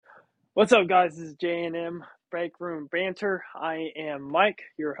What's up, guys? This is J&M Break Room Banter. I am Mike,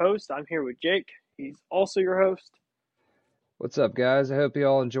 your host. I'm here with Jake. He's also your host. What's up, guys? I hope you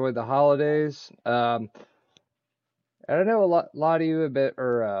all enjoyed the holidays. And I know a lot of you have been,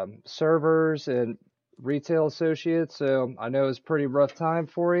 are servers and retail associates, so I know it's a pretty rough time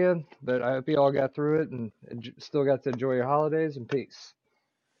for you, but I hope you all got through it and still got to enjoy your holidays and peace.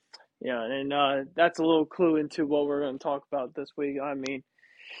 Yeah, and that's a little clue into what we're going to talk about this week. I mean,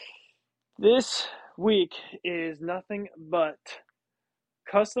 this week is nothing but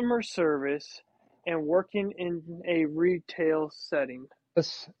customer service and working in a retail setting.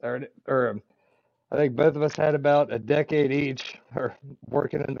 Us, I think both of us had about a decade each or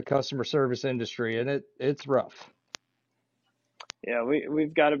working in the customer service industry, and it's rough. Yeah,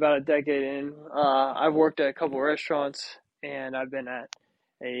 we've got about a decade in. I've worked at a couple restaurants, and I've been at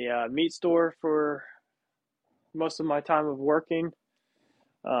a meat store for most of my time of working.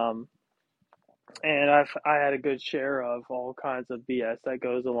 Um, and I had a good share of all kinds of BS that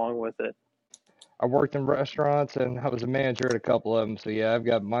goes along with it. I worked in restaurants and I was a manager at a couple of them, so yeah, I've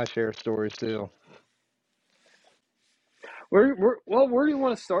got my share of stories too. Where do you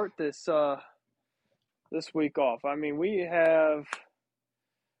want to start this week off? I mean, we have.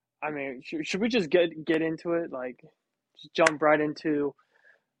 I mean, should we just get into it? Like, just jump right into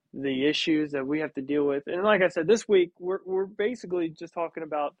the issues that we have to deal with. And like I said, this week we're basically just talking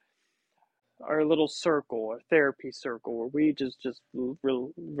about our little circle, our therapy circle, where we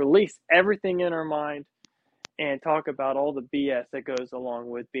release everything in our mind and talk about all the BS that goes along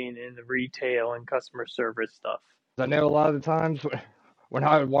with being in the retail and customer service stuff. I know a lot of the times when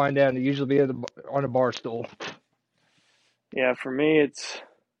I would wind down, it usually be on a bar stool. Yeah, for me, it's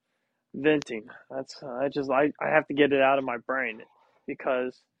venting. I have to get it out of my brain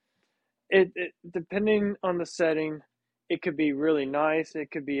because it depending on the setting, it could be really nice.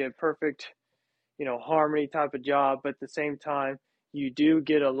 It could be a perfect, harmony type of job, but at the same time, you do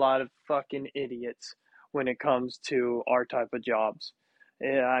get a lot of fucking idiots when it comes to our type of jobs.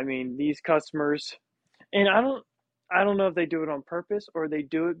 Yeah, I mean, these customers, and I don't know if they do it on purpose or they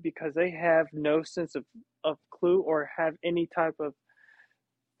do it because they have no sense of clue or have any type of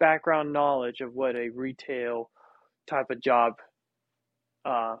background knowledge of what a retail type of job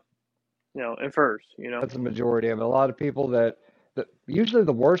uh infers, That's the majority of it. A lot of people that usually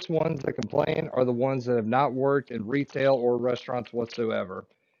the worst ones that complain are the ones that have not worked in retail or restaurants whatsoever.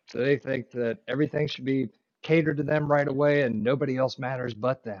 So they think that everything should be catered to them right away and nobody else matters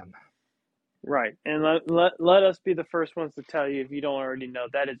but them. Right. And let us be the first ones to tell you, if you don't already know,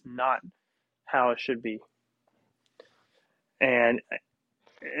 that is not how it should be. And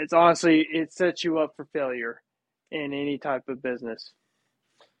it's honestly, it sets you up for failure in any type of business.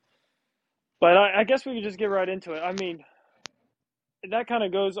 But I guess we could just get right into it. I mean, that kind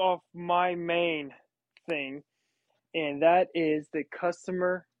of goes off my main thing, and that is the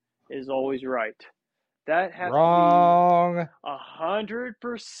customer is always right. That has to be Wrong.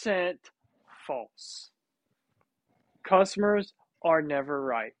 100% false. Customers are never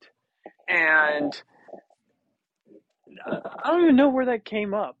right. And I don't even know where that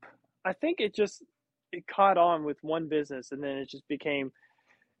came up. I think it caught on with one business, and then it just became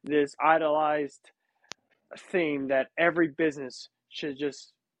this idolized theme that every business should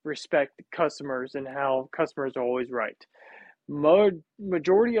just respect customers and how customers are always right.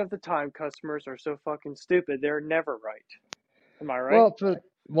 Majority of the time, customers are so fucking stupid, they're never right. Am I right?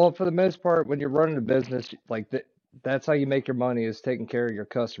 Well, for the most part, when you're running a business, that's how you make your money is taking care of your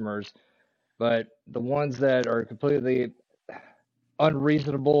customers. But the ones that are completely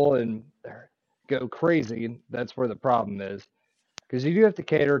unreasonable and go crazy, that's where the problem is. Because you do have to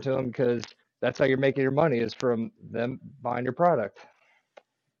cater to them because that's how you're making your money is from them buying your product.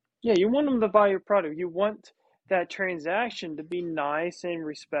 Yeah, you want them to buy your product. You want that transaction to be nice and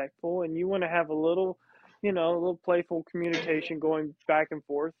respectful, and you want to have a little playful communication going back and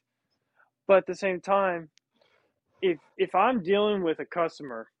forth. But at the same time, if I'm dealing with a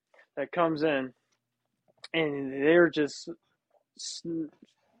customer that comes in and they're just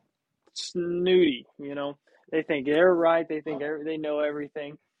snooty, they think they're right, they think they know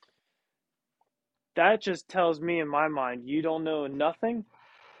everything. That just tells me in my mind you don't know nothing,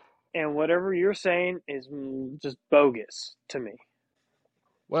 and whatever you're saying is just bogus to me.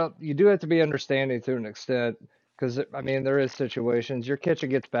 Well, you do have to be understanding to an extent because, I mean, there is situations your kitchen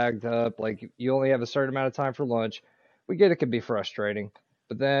gets bagged up, like you only have a certain amount of time for lunch. We get it can be frustrating.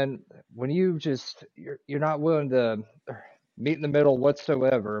 But then when you're not willing to meet in the middle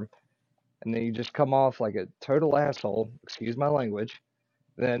whatsoever, and then you just come off like a total asshole, excuse my language,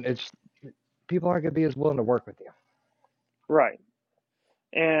 then it's people aren't going to be as willing to work with you. Right.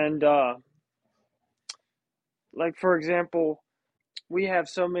 And like for example, we have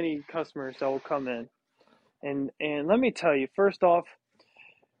so many customers that will come in, and let me tell you, first off,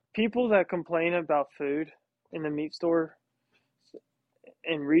 people that complain about food in the meat store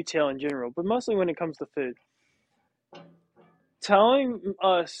and retail in general, but mostly when it comes to food, telling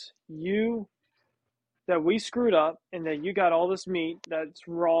us you that we screwed up and that you got all this meat that's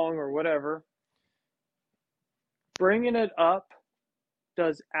wrong or whatever, bringing it up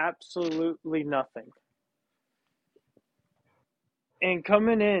does absolutely nothing. And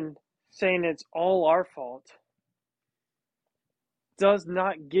coming in saying it's all our fault does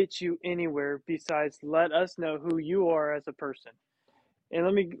not get you anywhere besides let us know who you are as a person. And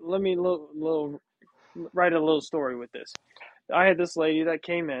let me write a little story with this. I had this lady that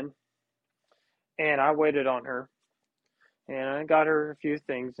came in and I waited on her and I got her a few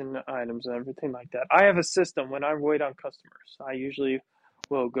things and items and everything like that. I have a system when I wait on customers. I usually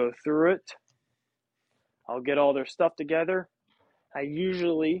will go through it. I'll get all their stuff together. I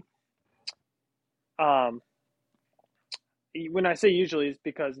usually, when I say usually, it's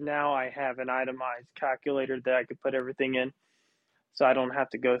because now I have an itemized calculator that I could put everything in, so I don't have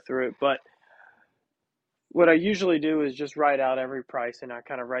to go through it. But what I usually do is just write out every price and I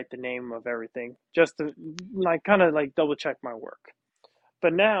kind of write the name of everything just to like kind of like double check my work.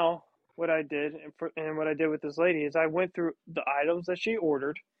 But now what I did and what I did with this lady is I went through the items that she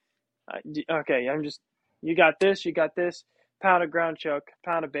ordered. Okay, you got this, pound of ground chuck,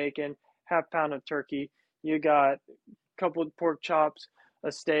 pound of bacon, half pound of turkey. You got a couple of pork chops,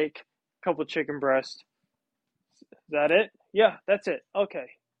 a steak, a couple of chicken breasts. Is that it? Yeah, that's it. Okay.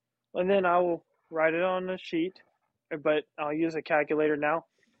 And then I will write it on a sheet, but I'll use a calculator now.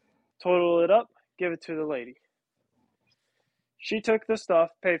 Total it up, give it to the lady. She took the stuff,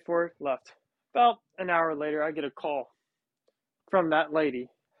 paid for it, left. About an hour later, I get a call from that lady,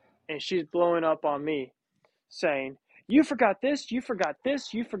 and she's blowing up on me saying, "You forgot this, you forgot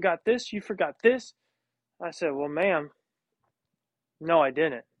this, you forgot this, you forgot this." I said, "Well, ma'am, no, I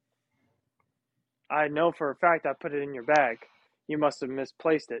didn't. I know for a fact I put it in your bag. You must have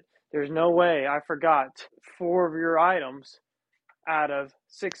misplaced it. There's no way I forgot 4 of your items out of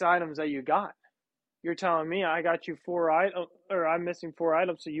 6 items that you got. You're telling me I got you 4 items, or I'm missing 4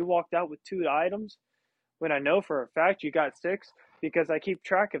 items, so you walked out with 2 items when I know for a fact you got 6 because I keep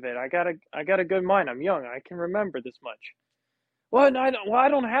track of it. I got a good mind. I'm young. I can remember this much." "Well, no, I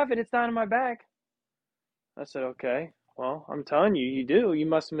don't have it. It's not in my bag." I said, "Okay. Well, I'm telling you, you do. You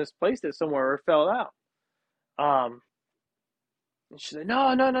must have misplaced it somewhere or fell out." Um, and she said,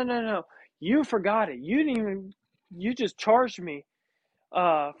 "No, no, no, no, no. You forgot it. You didn't even. You just charged me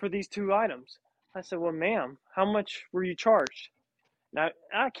for these 2 items." I said, "Well, ma'am, how much were you charged?" Now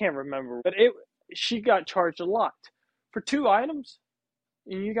I can't remember, but it she got charged a lot for 2 items,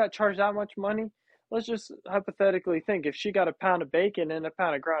 and you got charged that much money. Let's just hypothetically think if she got a pound of bacon and a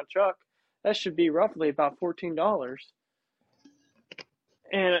pound of ground chuck, that should be roughly about $14,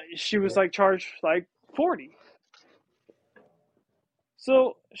 and she was like charged like 40.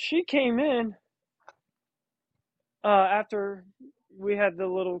 So she came in after we had the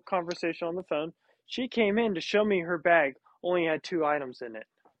little conversation on the phone. She came in to show me her bag only had 2 items in it.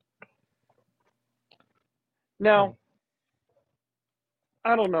 Now,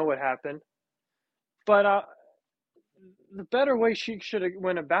 I don't know what happened, but the better way she should have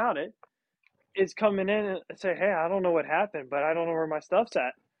went about it is coming in and say, "Hey, I don't know what happened, but I don't know where my stuff's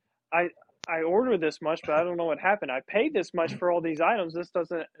at. I I ordered this much, but I don't know what happened. I paid this much for all these items. This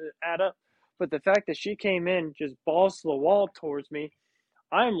doesn't add up." But the fact that she came in just balls to the wall towards me,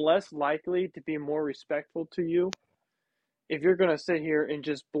 I'm less likely to be more respectful to you if you're going to sit here and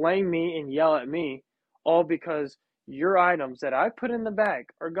just blame me and yell at me, all because your items that I put in the bag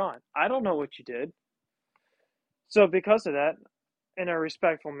are gone. I don't know what you did. So because of that, in a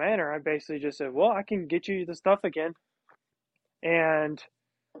respectful manner, I basically just said, "Well, I can get you the stuff again." And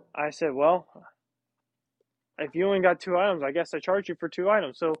I said, "Well, if you only got 2 items, I guess I charged you for 2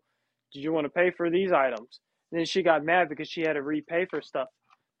 items. So did you want to pay for these items?" And then she got mad because she had to repay for stuff.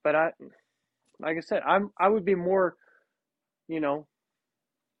 But like I said, I would be more, you know,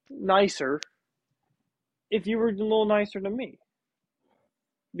 nicer if you were a little nicer to me.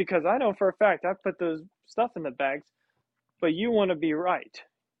 Because I know for a fact I put those stuff in the bags, but you want to be right.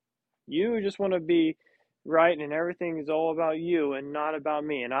 You just want to be right, and everything is all about you and not about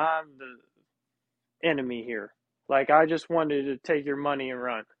me. And I'm the enemy here. Like, I just wanted to take your money and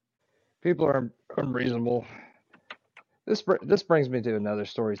run. People are unreasonable. This brings me to another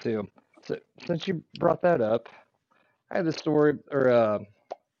story too. So, since you brought that up, I had this story, or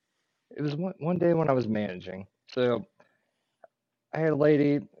it was one day when I was managing. So I had a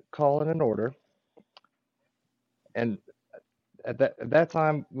lady call in an order, and at that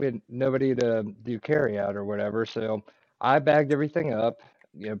time we had nobody to do carry out or whatever, so I bagged everything up,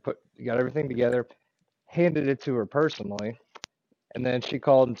 got everything together, handed it to her personally, and then she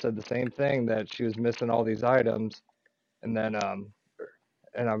called and said the same thing that she was missing all these items, and then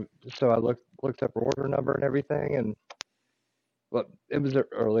and I looked up her order number and everything, and well, it was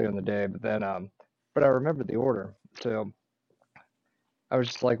early in the day, but I remembered the order, so I was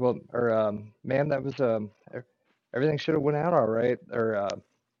just like, well, or ma'am, that was everything should have went out all right, or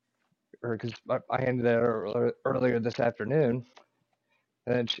because I handed that earlier this afternoon,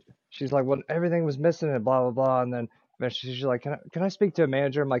 and then she's like, well, everything was missing and blah blah blah, and then eventually she's like, can I speak to a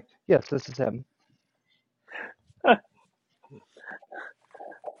manager? I'm like, yes, this is him,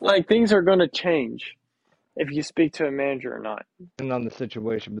 Like things are going to change if you speak to a manager or not. and on the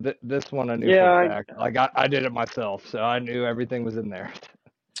situation, but this one I knew for Yeah, a fact, like I did it myself, so I knew everything was in there.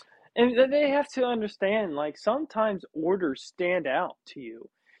 and they have to understand, like sometimes orders stand out to you.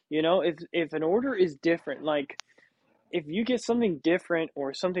 You know, if an order is different, like if you get something different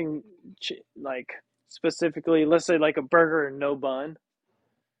or something like specifically, let's say like a burger and no bun,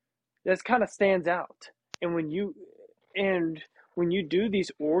 that kind of stands out. And and when you do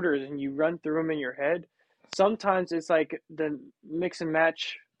these orders and you run through them in your head, sometimes it's like the mix and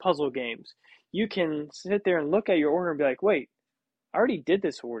match puzzle games. You can sit there and look at your order and be like, "Wait, I already did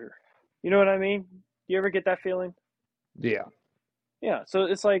this order." You know what I mean? Do you ever get that feeling? Yeah, Yeah. So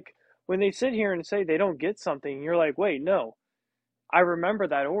it's like when they sit here and say they don't get something, you're like, "Wait, no. I remember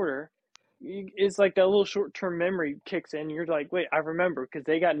that order." It's like that little short-term memory kicks in. You're like, wait, I remember because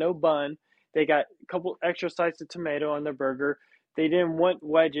they got no bun. They got a couple extra slices of tomato on their burger. They didn't want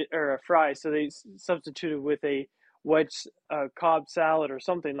wedge or a fry, so they substituted with a wedge Cobb salad or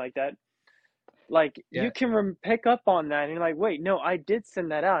something like that. Like you yeah, can pick up on that, and you're like, wait, no, I did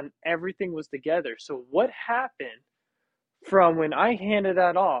send that out, and everything was together. So what happened from when I handed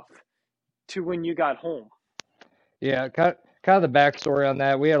that off to when you got home? yeah. Kind of the backstory on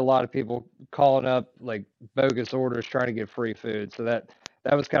that. We had a lot of people calling up like bogus orders trying to get free food, so that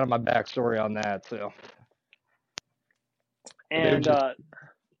was kind of my backstory on that. So, but it was And just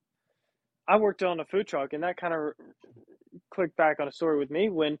I worked on a food truck, and that kind of clicked back on a story with me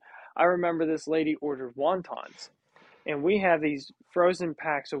when I remember this lady ordered wontons, and we have these frozen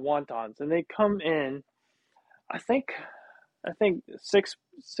packs of wontons, and they come in. I think six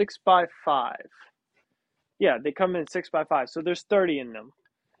by five. Yeah, they come in 6 by 5. So there's 30 in them,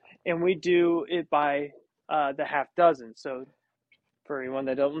 and we do it by the half dozen. So for anyone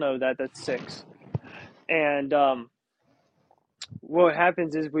that don't know that, that's six. And what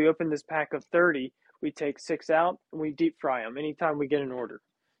happens is we open this pack of 30, we take six out, and we deep fry them anytime we get an order.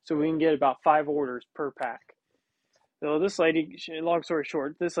 So we can get about 5 orders per pack. So this lady, long story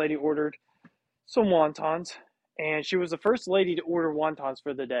short, this lady ordered some wontons, and she was the first lady to order wontons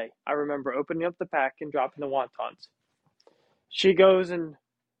for the day. I remember opening up the pack and dropping the wontons. She goes and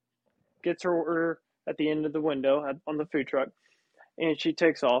gets her order at the end of the window on the food truck, and she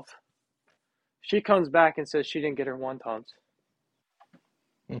takes off. She comes back and says she didn't get her wontons.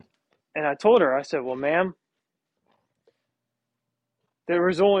 mm, And I told her, I said, well, ma'am, there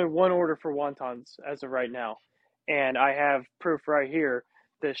was only one order for wontons as of right now. And I have proof right here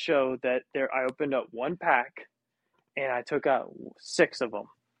to show that I opened up one pack and I took out 6 of them.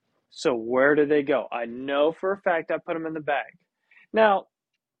 So where did they go? I know for a fact I put them in the bag. Now,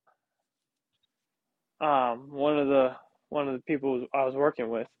 one of the people I was working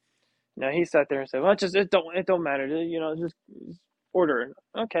with, now he sat there and said, "Well, it don't matter, just order it."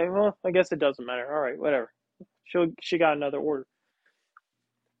 Okay, well, I guess it doesn't matter. All right, whatever. She got another order.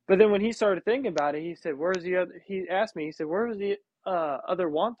 But then when he started thinking about it, he said, "Where's the other?" He asked me. He said, "Where was the other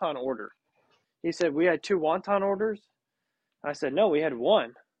wonton order?" He said, "We had 2 wonton orders." I said, "No, we had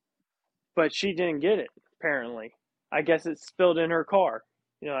one, but she didn't get it. Apparently, I guess it spilled in her car.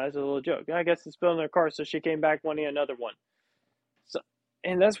 As a little joke. I guess it spilled in her car, so she came back wanting another one." So,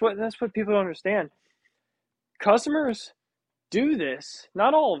 and that's what people don't understand. Customers do this,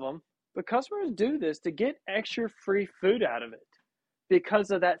 not all of them, but customers do this to get extra free food out of it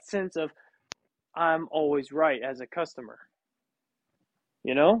because of that sense of I'm always right as a customer.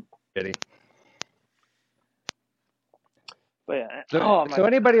 You know? pity. But yeah, So oh my, so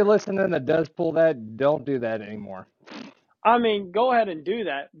anybody listening that does pull that, don't do that anymore. I mean, go ahead and do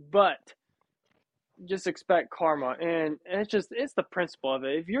that, but just expect karma. And it's the principle of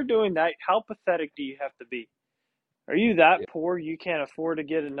it. If you're doing that, how pathetic do you have to be? Are you that Yeah, poor you can't afford to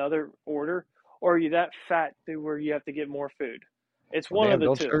get another order? Or are you that fat where you have to get more food? It's well, one of damn, the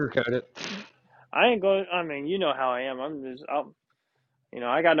don't two. sugarcoat it. I ain't going. I mean, you know how I am.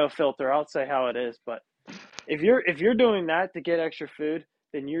 I got no filter. I'll say how it is. But if you're doing that to get extra food,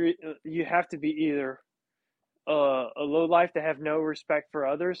 then you have to be either a low life that have no respect for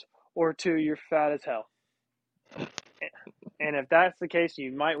others, or two, you're fat as hell. And if that's the case,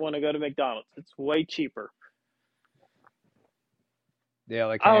 you might want to go to McDonald's. It's way cheaper. Yeah,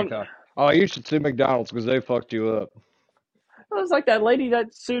 like I don't. Hancock. Oh, you should sue McDonald's because they fucked you up. It was like that lady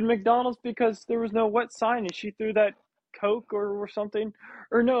that sued McDonald's because there was no wet sign and she threw that Coke or something.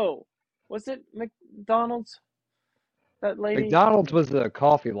 Or no, was it McDonald's? That lady? McDonald's was the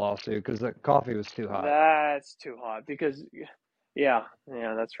coffee lawsuit because the coffee was too hot. That's too hot because, yeah,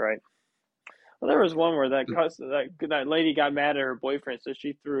 that's right. Well, there was one where that lady got mad at her boyfriend, so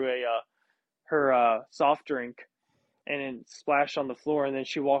she threw her soft drink and it splashed on the floor, and then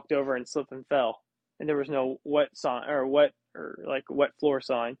she walked over and slipped and fell, and there was no wet sign or like wet floor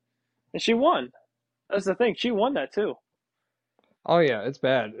sign, and she won. That's the thing. She won that too. Oh yeah, it's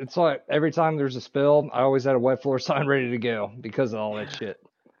bad. It's like every time there's a spill, I always had a wet floor sign ready to go because of all that shit.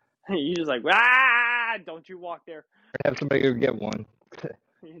 You just like, don't you walk there. Have somebody go get one.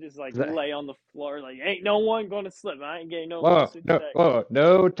 You just like That, lay on the floor like, ain't no one going to slip. I ain't getting no whoa, lawsuit no, today. whoa,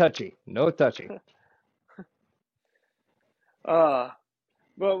 no touchy, no touchy. Uh,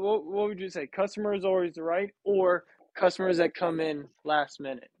 but what would you say? Customer is always right, or customers that come in last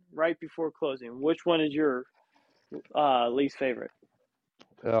minute, right before closing? Which one is your least favorite?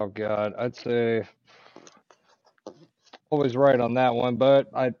 Oh God, I'd say always right on that one, but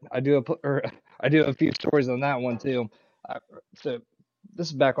I do have a few stories on that one too. I, so this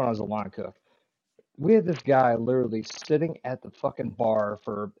is back when I was a line cook. We had this guy literally sitting at the fucking bar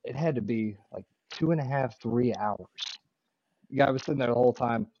for it had to be like 2.5, 3 hours. The guy was sitting there the whole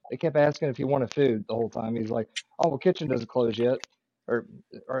time. They kept asking if he wanted food the whole time. He's like, "Oh, well, kitchen doesn't close yet, or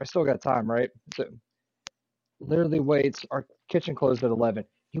I still got time, right?" So literally waits. Our kitchen closed at 11.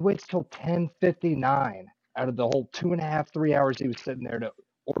 He waits till 10:59 out of the whole 2.5, 3 hours he was sitting there to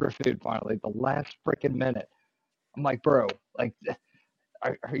order food. Finally, the last freaking minute. I'm like, bro, like,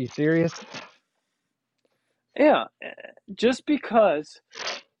 are you serious? Yeah, just because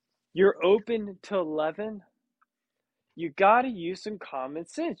you're open till 11, you got to use some common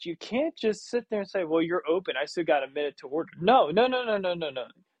sense. You can't just sit there and say, well, you're open. I still got a minute to order. No, no, no, no, no, no, no.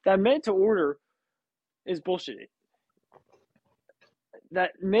 That minute to order is bullshit.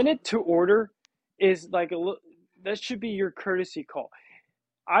 That minute to order is like that should be your courtesy call.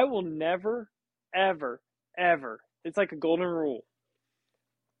 I will never, ever, ever, it's like a golden rule,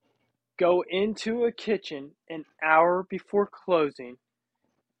 go into a kitchen an hour before closing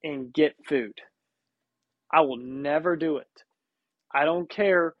and get food. I will never do it. I don't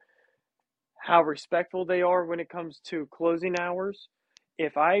care how respectful they are when it comes to closing hours.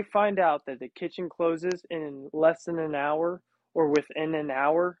 If I find out that the kitchen closes in less than an hour or within an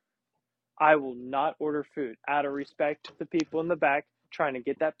hour, I will not order food out of respect to the people in the back trying to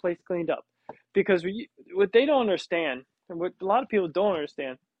get that place cleaned up. Because what they don't understand, and what a lot of people don't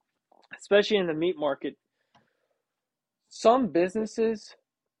understand, especially in the meat market, some businesses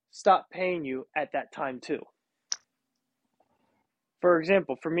stop paying you at that time too. For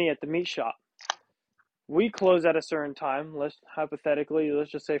example, for me at the meat shop, we close at a certain time. Let's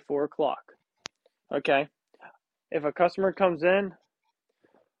just say 4 o'clock. Okay. If a customer comes in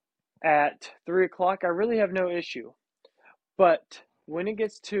at 3 o'clock, I really have no issue. But when it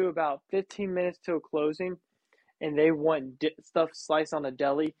gets to about 15 minutes till closing and they want stuff sliced on a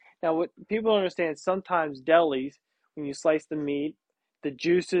deli, now what people don't understand, sometimes delis, when you slice the meat, the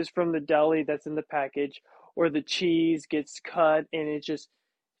juices from the deli that's in the package or the cheese gets cut and it just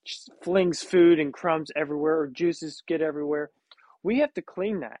flings food and crumbs everywhere or juices get everywhere. We have to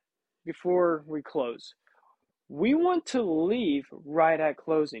clean that before we close. We want to leave right at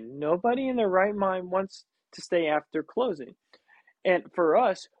closing. Nobody in their right mind wants to stay after closing. And for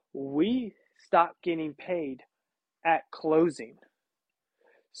us, we stop getting paid at closing.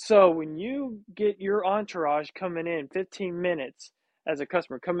 So when you get your entourage coming in 15 minutes as a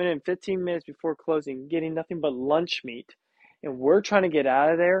customer, coming in 15 minutes before closing, getting nothing but lunch meat, and we're trying to get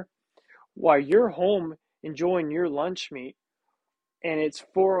out of there while you're home enjoying your lunch meat and it's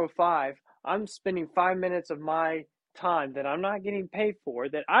 4:05, I'm spending 5 minutes of my time that I'm not getting paid for,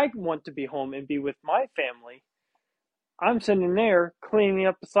 that I want to be home and be with my family. I'm sitting there cleaning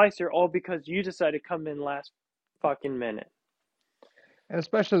up the slicer all because you decided to come in last fucking minute. And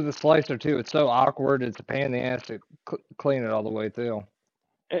especially the slicer too. It's so awkward. It's a pain in the ass to clean it all the way through.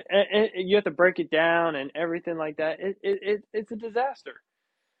 You have to break it down and everything like that. It's a disaster.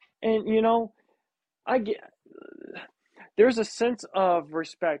 And I get there's a sense of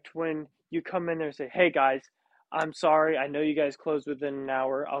respect when you come in there and say, "Hey guys, I'm sorry, I know you guys close within an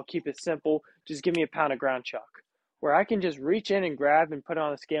hour. I'll keep it simple. Just give me a pound of ground chuck. Where I can just reach in and grab and put it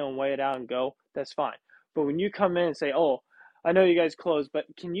on a scale and weigh it out and go, that's fine. But when you come in and say, oh, I know you guys close, but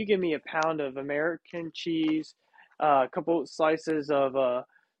can you give me a pound of American cheese, a couple slices of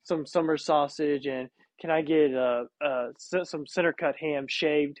some summer sausage, and can I get some center cut ham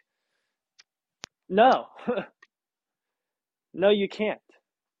shaved? No, no, you can't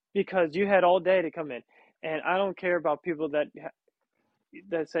because you had all day to come in. And I don't care about people that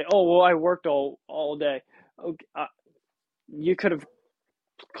say, "Oh, well, I worked all day." Okay, you could have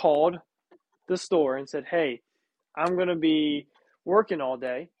called the store and said, "Hey, I'm gonna be working all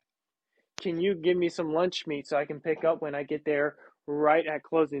day. Can you give me some lunch meat so I can pick up when I get there right at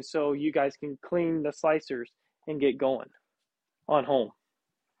closing, so you guys can clean the slicers and get going on home?"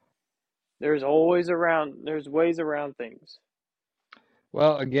 There's ways around things.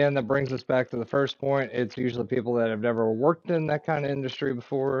 Well, again, that brings us back to the first point. It's usually people that have never worked in that kind of industry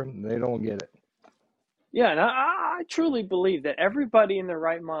before. They don't get it. Yeah, and I truly believe that everybody in their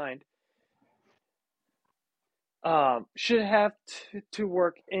right mind should have to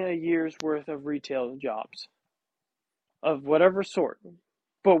work in a year's worth of retail jobs of whatever sort,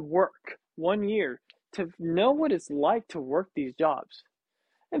 but work 1 year to know what it's like to work these jobs.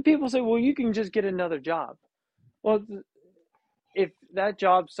 And people say, well, you can just get another job. Well, if that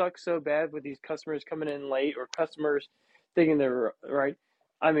job sucks so bad with these customers coming in late or customers thinking they're right,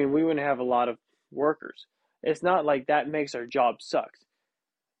 I mean, we wouldn't have a lot of workers. It's not like that makes our job sucks.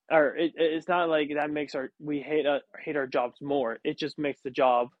 Or it's not like that makes we hate our jobs more. It just makes the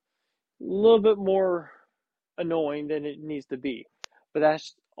job a little bit more annoying than it needs to be. But that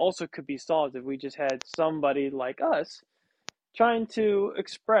also could be solved if we just had somebody like us trying to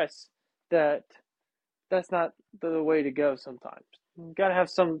express that that's not the way to go sometimes. You got to have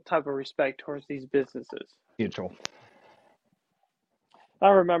some type of respect towards these businesses. Mutual. I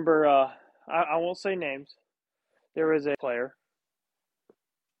remember, I won't say names. There was a player,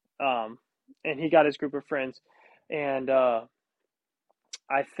 um, and he got his group of friends, and I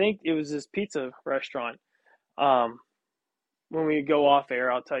think it was this pizza restaurant. Um, when we go off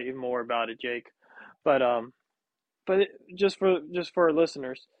air, I'll tell you more about it, Jake. But just for our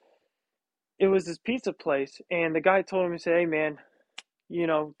listeners, it was this pizza place, and the guy told him, he said, "Hey man,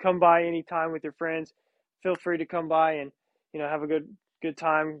 come by anytime with your friends. Feel free to come by and have a good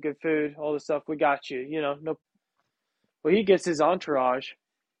time, good food, all this stuff. We got you. No." Well, he gets his entourage,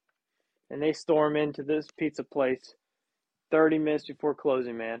 and they storm into this pizza place 30 minutes before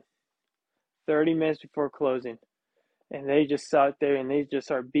closing, man. 30 minutes before closing, and they just sat there and they just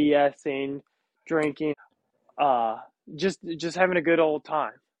start BSing, drinking, uh, just having a good old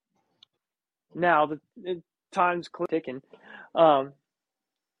time. Now the time's ticking, um,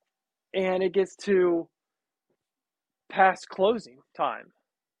 and it gets to past closing time.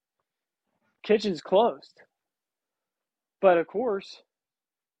 Kitchen's closed, but of course,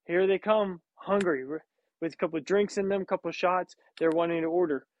 here they come, hungry, with a couple of drinks in them, a couple of shots. They're wanting to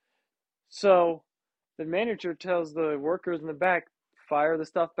order. So the manager tells the workers in the back, fire the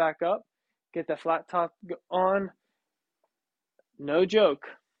stuff back up, get the flat top on. No joke.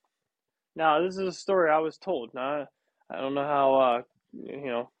 Now, this is a story I was told. Now, I don't know how,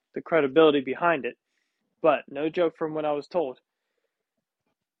 the credibility behind it, but no joke from what I was told.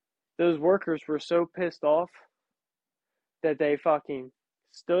 Those workers were so pissed off that they fucking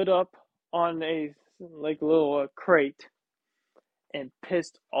stood up on a like little crate and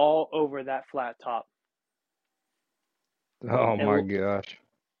pissed all over that flat top Oh my and gosh.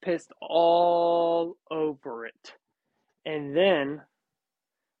 pissed all over it. And then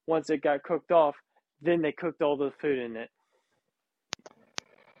once it got cooked off, then they cooked all the food in it.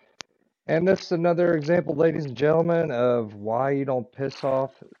 And this is another example, ladies and gentlemen, of why you don't piss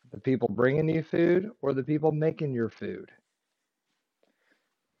off the people bringing you food or the people making your food.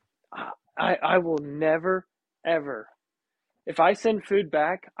 I will never ever, if I send food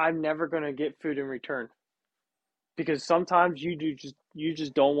back, I'm never going to get food in return because sometimes you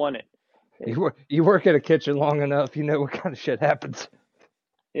just don't want it. You work at a kitchen long enough, you know what kind of shit happens.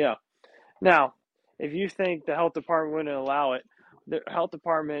 Yeah. Now, if you think the health department wouldn't allow it, the health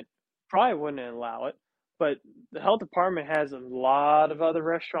department probably wouldn't allow it. But the health department has a lot of other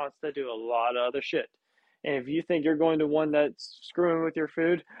restaurants that do a lot of other shit. And if you think you're going to one that's screwing with your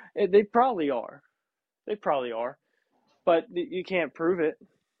food, they probably are. They probably are. But you can't prove it.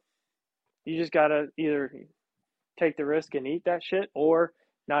 You just gotta either take the risk and eat that shit or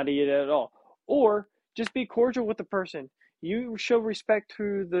not eat it at all. Or just be cordial with the person. You show respect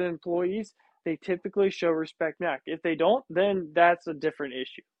to the employees, they typically show respect back. If they don't, then that's a different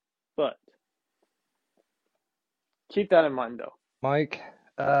issue. But Keep that in mind, though. Mike,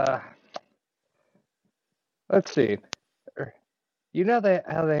 let's see. You know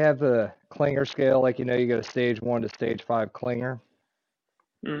how they have the clinger scale, like you go stage 1 to stage 5 clinger.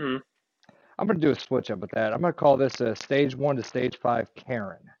 Mm-hmm. I'm gonna do a switch up with that. I'm gonna call this a stage 1 to stage 5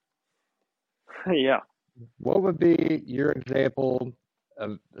 Karen. Yeah. What would be your example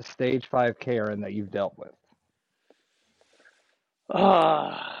of a stage 5 Karen that you've dealt with?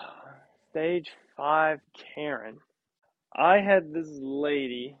 Stage 5 Karen. I had this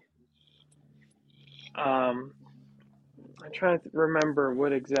lady. Um, I'm trying to remember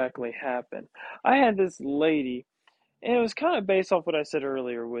what exactly happened. I had this lady, and it was kind of based off what I said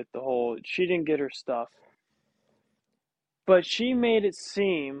earlier with the whole she didn't get her stuff, but she made it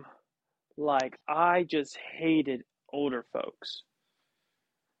seem like I just hated older folks.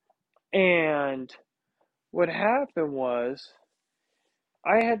 And what happened was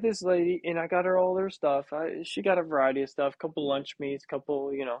I had this lady and I got her all her stuff. She got a variety of stuff, couple lunch meats,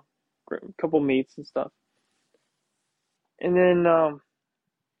 couple meats and stuff. And then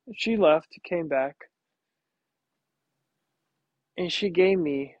she left, came back, and she gave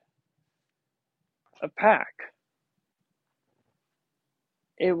me a pack.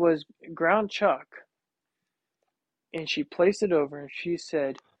 It was ground chuck, and she placed it over and she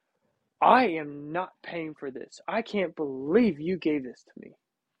said, I am not paying for this. I can't believe you gave this to me.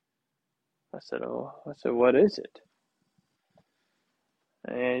 I said, what is it?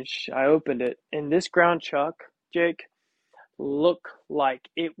 And I opened it, and this ground chuck, Jake, looked like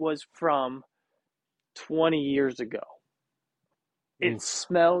it was from 20 years ago. It Oof.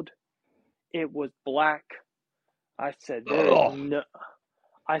 smelled, it was black. I said, there is Ugh. no,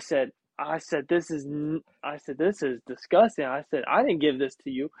 I said, this is disgusting. I said, I didn't give this to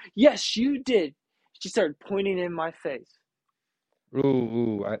you. Yes, you did. She started pointing in my face.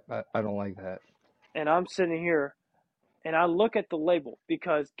 I don't like that. And I'm sitting here and I look at the label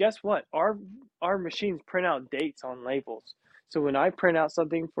because guess what? Our machines print out dates on labels. So when I print out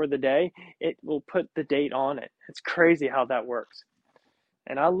something for the day, it will put the date on it. It's crazy how that works.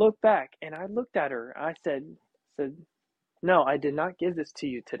 And I looked back and I looked at her. I said, no, I did not give this to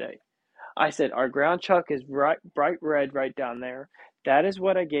you today. I said, our ground chuck is bright red right down there. That is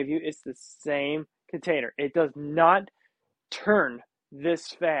what I gave you. It's the same container. It does not turn this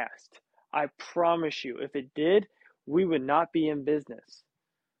fast. I promise you. If it did, we would not be in business.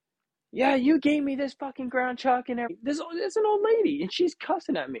 Yeah, you gave me this fucking ground chuck and everything. This is an old lady, and she's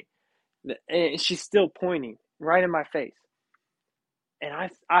cussing at me. And she's still pointing right in my face. And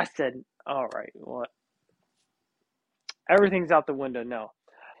I said, all right, well, everything's out the window. No,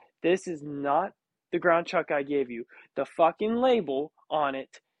 this is not the ground chuck I gave you. The fucking label on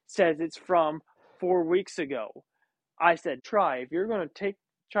it says it's from 4 weeks ago. I said, try. If you're going to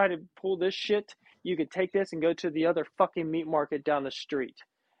try to pull this shit, you could take this and go to the other fucking meat market down the street.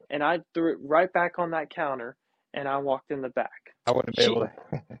 And I threw it right back on that counter and I walked in the back. I wouldn't be able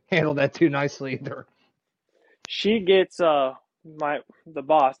She to handle that too nicely either. she gets the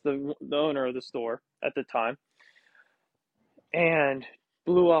boss, the owner of the store at the time, and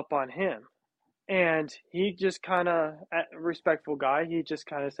blew up on him. And he just kind of, a respectful guy, he just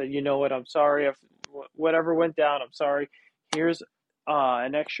kind of said, you know what, I'm sorry if whatever went down, I'm sorry. Here's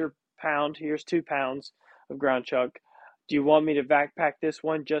an extra pound. Here's 2 pounds of ground chuck. Do you want me to backpack this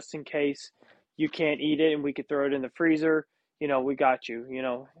one just in case you can't eat it and we could throw it in the freezer? We got you,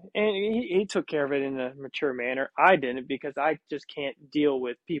 And he took care of it in a mature manner. I didn't because I just can't deal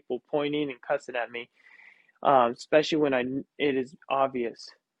with people pointing and cussing at me, especially when it is obvious.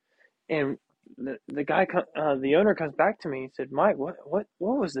 And the owner comes back to me and said, Mike, what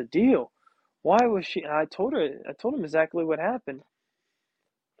was the deal? Why was she? I told him exactly what happened.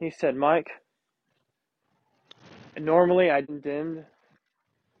 He said, Mike, normally I condemn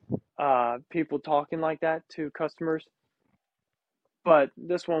people talking like that to customers, but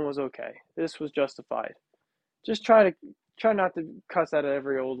this one was okay. This was justified. Just try not to cuss out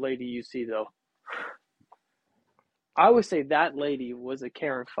every old lady you see, though. I would say that lady was a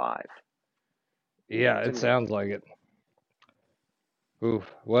Karen 5 Yeah, to it me. sounds like it. Oof.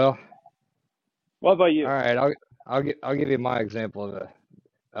 Well, What about all you? right. I'll give you my example of a.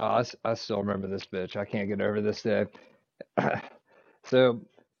 I still remember this bitch. I can't get over this day. So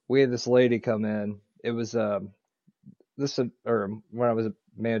we had this lady come in. It was this or when I was a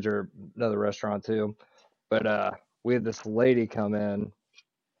manager at another restaurant too. But we had this lady come in.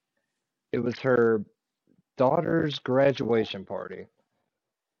 It was her daughter's graduation party.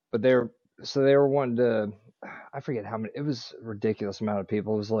 But they were wanting to, I forget how many. It was a ridiculous amount of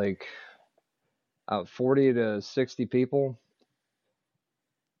people. It was like 40 to 60 people.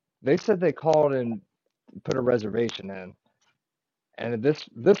 They said they called in put a reservation in. And at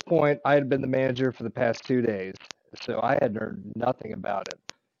this point, I had been the manager for the past 2 days, so I had heard nothing about it.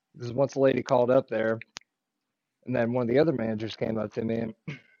 Because once the lady called up there, and then one of the other managers came up to me and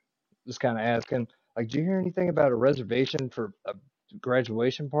was kind of asking, like, "Do you hear anything about a reservation for a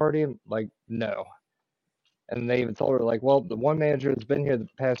graduation party?" I'm like, no. And they even told her, like, well, the one manager that's been here the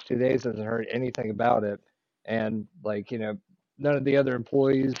past 2 days hasn't heard anything about it. And, like, none of the other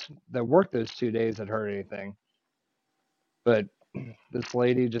employees that worked those 2 days had heard anything. But this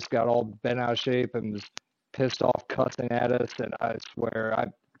lady just got all bent out of shape and was pissed off, cussing at us. And I swear, I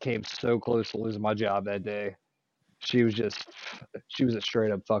came so close to losing my job that day. She was a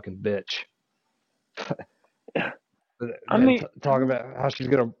straight up fucking bitch. I Then mean, talk about how she's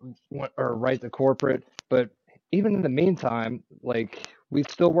gonna or write the corporate, but even in the meantime, like we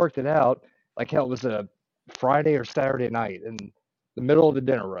still worked it out. Like hell, it was a Friday or Saturday night in the middle of the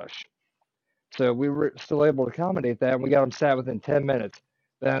dinner rush, so we were still able to accommodate that, and we got them sat within 10 minutes.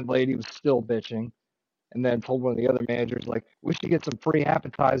 That lady was still bitching, and then told one of the other managers like we should get some free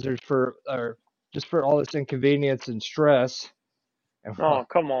appetizers for or just for all this inconvenience and stress. And oh,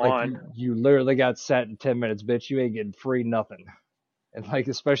 come like on. you literally got sat in 10 minutes, bitch. You ain't getting free nothing. And like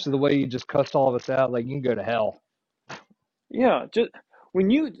especially the way you just cussed all of us out, like you can go to hell. Yeah, just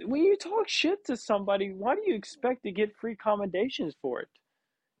when you talk shit to somebody, why do you expect to get free accommodations for it?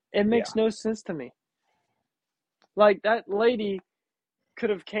 It Yeah. makes no sense to me. Like that lady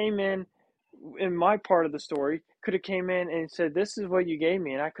could have came in my part of the story, could have came in and said, "This is what you gave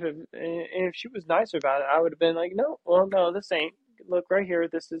me," and I could have, and if she was nicer about it, I would have been like, "No, well, no, this ain't. Look right here.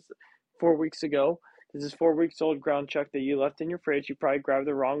 This is 4 weeks ago. This is 4 weeks old ground chuck that you left in your fridge. You probably grabbed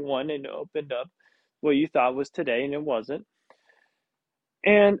the wrong one and opened up what you thought was today, and it wasn't."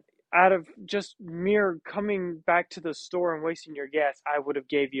 And out of just mere coming back to the store and wasting your gas, I would have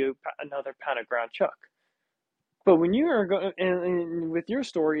gave you another pound of ground chuck. But when you are going, and with your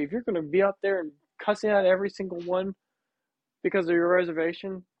story, if you're going to be out there and cussing out every single one because of your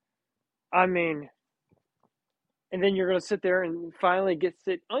reservation, I mean, and then you're going to sit there and finally get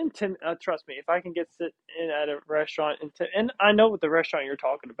trust me, if I can get sit in at a restaurant and I know what the restaurant you're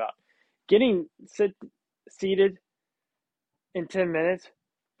talking about, getting seated in 10 minutes,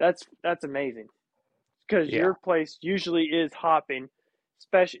 that's amazing because Yeah. your place usually is hopping.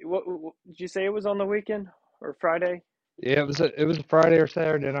 Especially, what did you say it was on the weekend or Friday? Yeah, it was a Friday or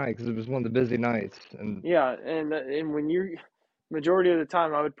Saturday night because it was one of the busy nights, and Yeah, and when you majority of the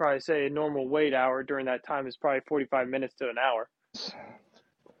time, I would probably say a normal wait hour during that time is probably 45 minutes to an hour.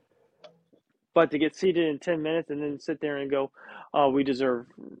 But to get seated in 10 minutes and then sit there and go, "Oh, we deserve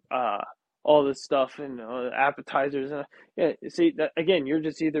uh, all this stuff and appetizers." Yeah, see that again, you're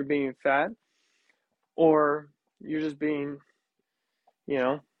just either being fat or you're just being, you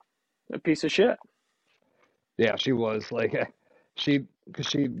know, a piece of shit. yeah, she was like, because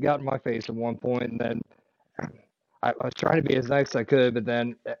she got in my face at one point, and then I was trying to be as nice as I could, but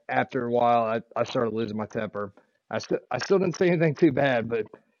then after a while, I started losing my temper. I still didn't say anything too bad, but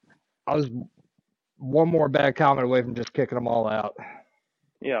I was one more bad comment away from just kicking them all out.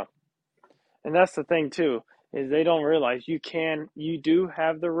 Yeah, and that's the thing too is they don't realize you do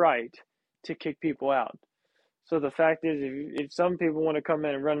have the right to kick people out. So the fact is, if some people want to come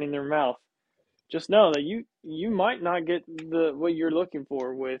in and run in their mouth, just know that you might not get the what you're looking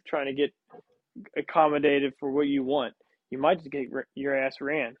for with trying to get accommodated for what you want. You might just get your ass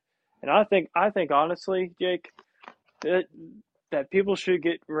ran. And I think honestly, Jake, that that people should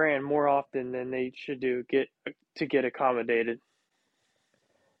get ran more often than they should do get accommodated.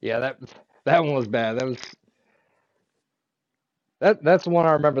 Yeah, that one was bad. That's the one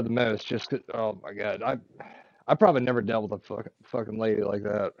I remember the most. Just 'cause, oh my god, I probably never dealt with a fucking lady like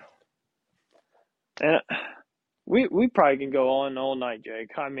that. And we probably can go on all night,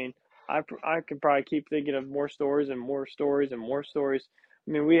 Jake. I mean, I could probably keep thinking of more stories and more stories and more stories.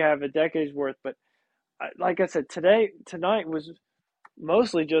 I mean, we have a decade's worth, but like I said, tonight was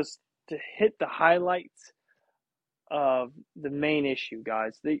mostly just to hit the highlights of the main issue,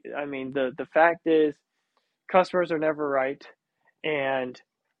 guys. I mean, the fact is, customers are never right, and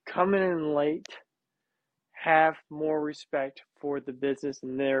coming in late, have more respect for the business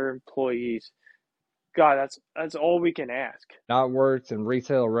and their employees. God, that's all we can ask. Not worked in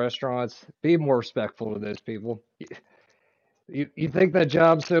retail restaurants. Be more respectful to those people. You think that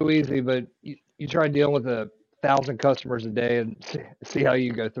job's so easy, but you try dealing with 1,000 customers a day and see how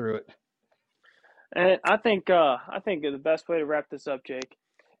you go through it. And I think the best way to wrap this up, Jake,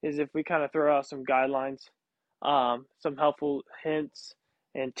 is if we kind of throw out some guidelines, some helpful hints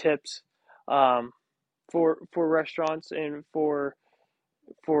and tips um, for restaurants and for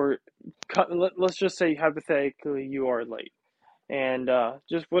let's just say hypothetically you are late, and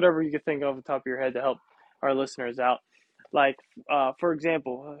just whatever you can think of off the top of your head to help our listeners out. Like, for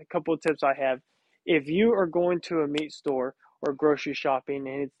example, a couple of tips I have. If you are going to a meat store or grocery shopping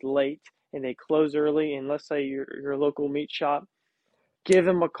and it's late and they close early, and let's say your local meat shop, give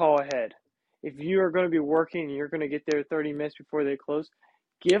them a call ahead. If you are going to be working and you're going to get there 30 minutes before they close,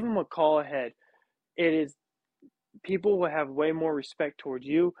 give them a call ahead. It is People will have way more respect towards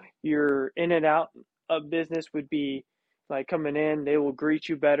you. Your in and out of business would be like coming in, they will greet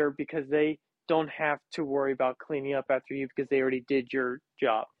you better because they don't have to worry about cleaning up after you because they already did your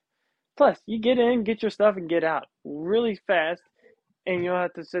job. Plus, you get in, get your stuff, and get out really fast, and you don't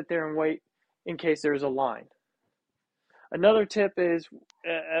have to sit there and wait in case there's a line. Another tip is,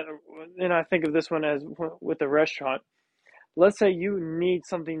 and I think of this one as with a restaurant. Let's say you need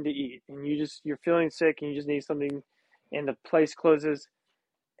something to eat, and you're feeling sick, and you just need something, and the place closes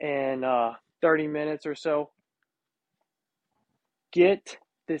in 30 minutes or so. Get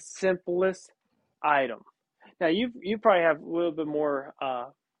the simplest item. Now you probably have a little bit more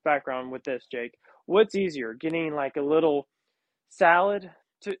background with this, Jake. What's easier, getting like a little salad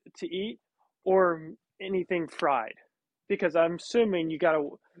to eat, or anything fried? Because I'm assuming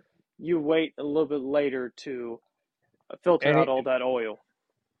you wait a little bit later to filter out Any all that oil.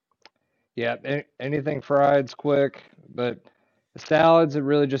 Yeah, anything fried's quick, but the salads, it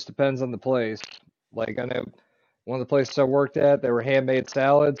really just depends on the place. Like I know one of the places I worked at, they were handmade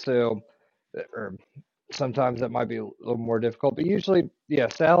salads, so or sometimes that might be a little more difficult, but usually, yeah,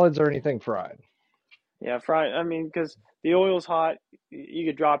 salads or anything fried. Yeah, fried. I mean, because the oil's hot, you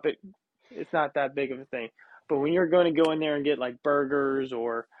could drop it. It's not that big of a thing. But when you're going to go in there and get like burgers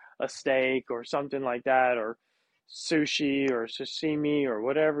or a steak or something like that, or sushi or sashimi or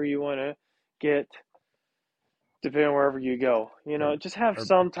whatever you want to get, depending on wherever you go, or just have or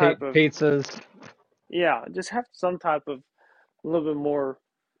some type of, pizzas. yeah, just have some type of a little bit more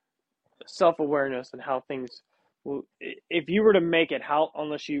self awareness and how things. If you were to make it, how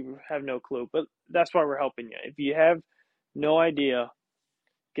unless you have no clue, but that's why we're helping you. If you have no idea,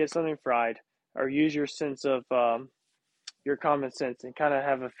 get something fried, or use your sense of your common sense and kind of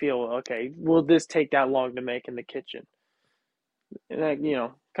have a feel. Okay, will this take that long to make in the kitchen? And that,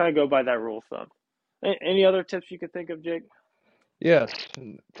 kind of go by that rule of thumb. Any other tips you could think of, Jake? Yes,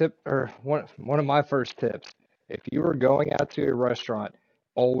 tip or one of my first tips. If you are going out to a restaurant,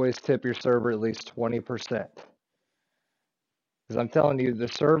 always tip your server at least 20%. Because I'm telling you, the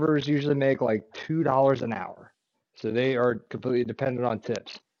servers usually make like $2 an hour. So they are completely dependent on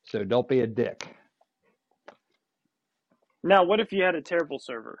tips. So don't be a dick. Now, what if you had a terrible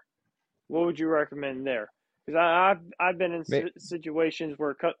server? What would you recommend there? Because I've been in May- situations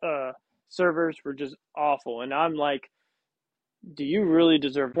where servers were just awful, and I'm like, do you really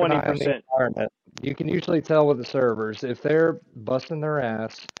deserve Keep an twenty eye on the percent? environment. You can usually tell with the servers if they're busting their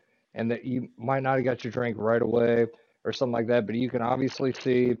ass and that you might not have got your drink right away or something like that, but you can obviously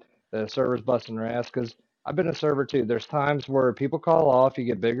see the server's busting their ass because I've been a server too. There's times where people call off, you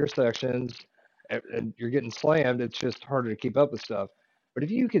get bigger sections, and you're getting slammed. It's just harder to keep up with stuff. But if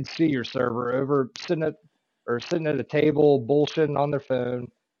you can see your server over sitting at a table bullshitting on their phone,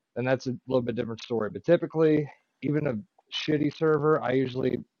 then that's a little bit different story. But typically, even a shitty server, I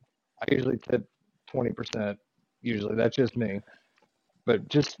usually tip 20%. Usually, that's just me. But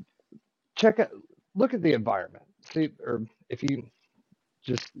just check it, look at the environment. See, or if you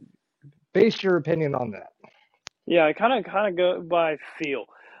just base your opinion on that. Yeah, I kind of go by feel,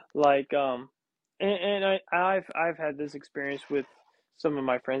 like and I've had this experience with some of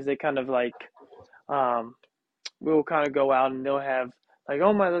my friends. They kind of like um we'll kind of go out and they'll have like,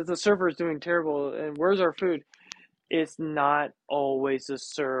 oh my, the server is doing terrible, and where's our food? It's not always the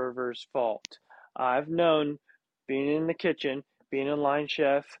server's fault. I've known, being in the kitchen, being a line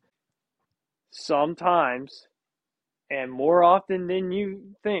chef, sometimes, and more often than you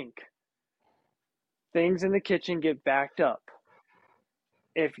think, things in the kitchen get backed up.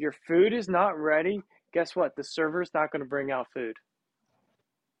 If your food is not ready, guess what? The server's not going to bring out food.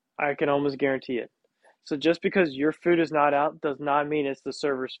 I can almost guarantee it. So just because your food is not out does not mean it's the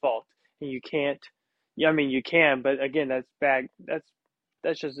server's fault. And you can't, yeah, I mean, you can, but again, that's bad.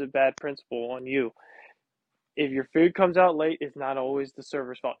 That's just a bad principle on you. If your food comes out late, it's not always the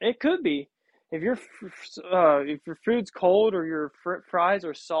server's fault. It could be if your food's cold or your fries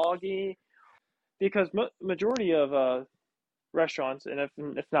are soggy, because majority of restaurants, and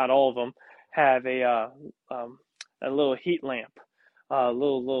if not all of them, have um, a little heat lamp,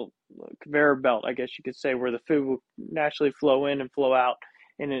 little conveyor belt, I guess you could say, where the food will naturally flow in and flow out,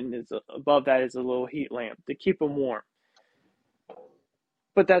 and then above that is a little heat lamp to keep them warm.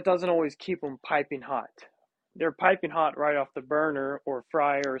 but that doesn't always keep them piping hot. They're piping hot right off the burner or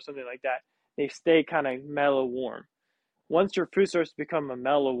fryer or something like that. They stay kind of mellow warm. Once your food starts to become a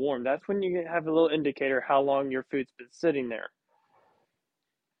mellow warm, that's when you have a little indicator how long your food's been sitting there.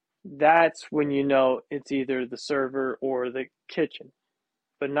 That's when you know it's either the server or the kitchen,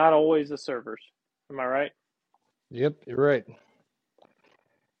 but not always the servers. Am I right? Yep, you're right.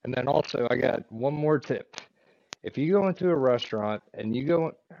 And then also, I got one more tip. If you go into a restaurant and you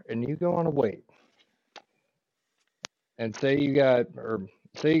go on a wait, and say you got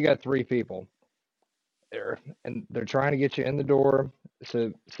three people there, and they're trying to get you in the door,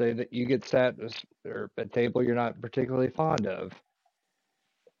 so say that you get sat or a table you're not particularly fond of,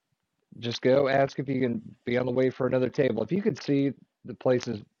 just go ask if you can be on the wait for another table. If you can see the place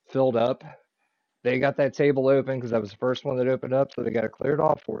is filled up, they got that table open because that was the first one that opened up, so they got to clear it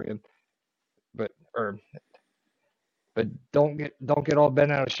off for you. But or but don't get all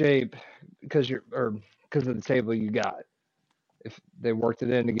bent out of shape because of the table you got. If they worked it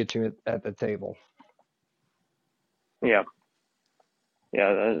in to get you at the table. Yeah,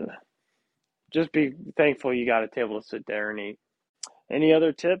 yeah. Just be thankful you got a table to sit there and eat. Any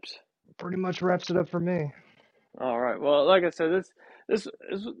other tips? Pretty much wraps it up for me. All right. Well, like I said, this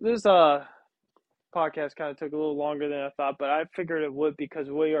podcast kind of took a little longer than I thought, but I figured it would because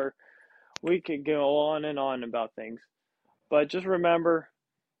we could go on and on about things. But just remember,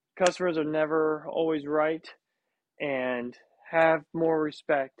 customers are never always right, and have more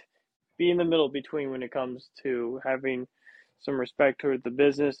respect. Be in the middle between when it comes to having some respect toward the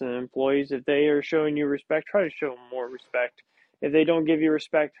business and employees. If they are showing you respect, try to show them more respect. If they don't give you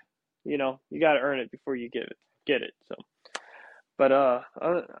respect, you got to earn it before you get it. So, but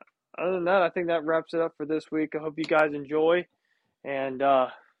other than that, I think that wraps it up for this week. I hope you guys enjoy, and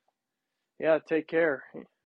yeah, take care.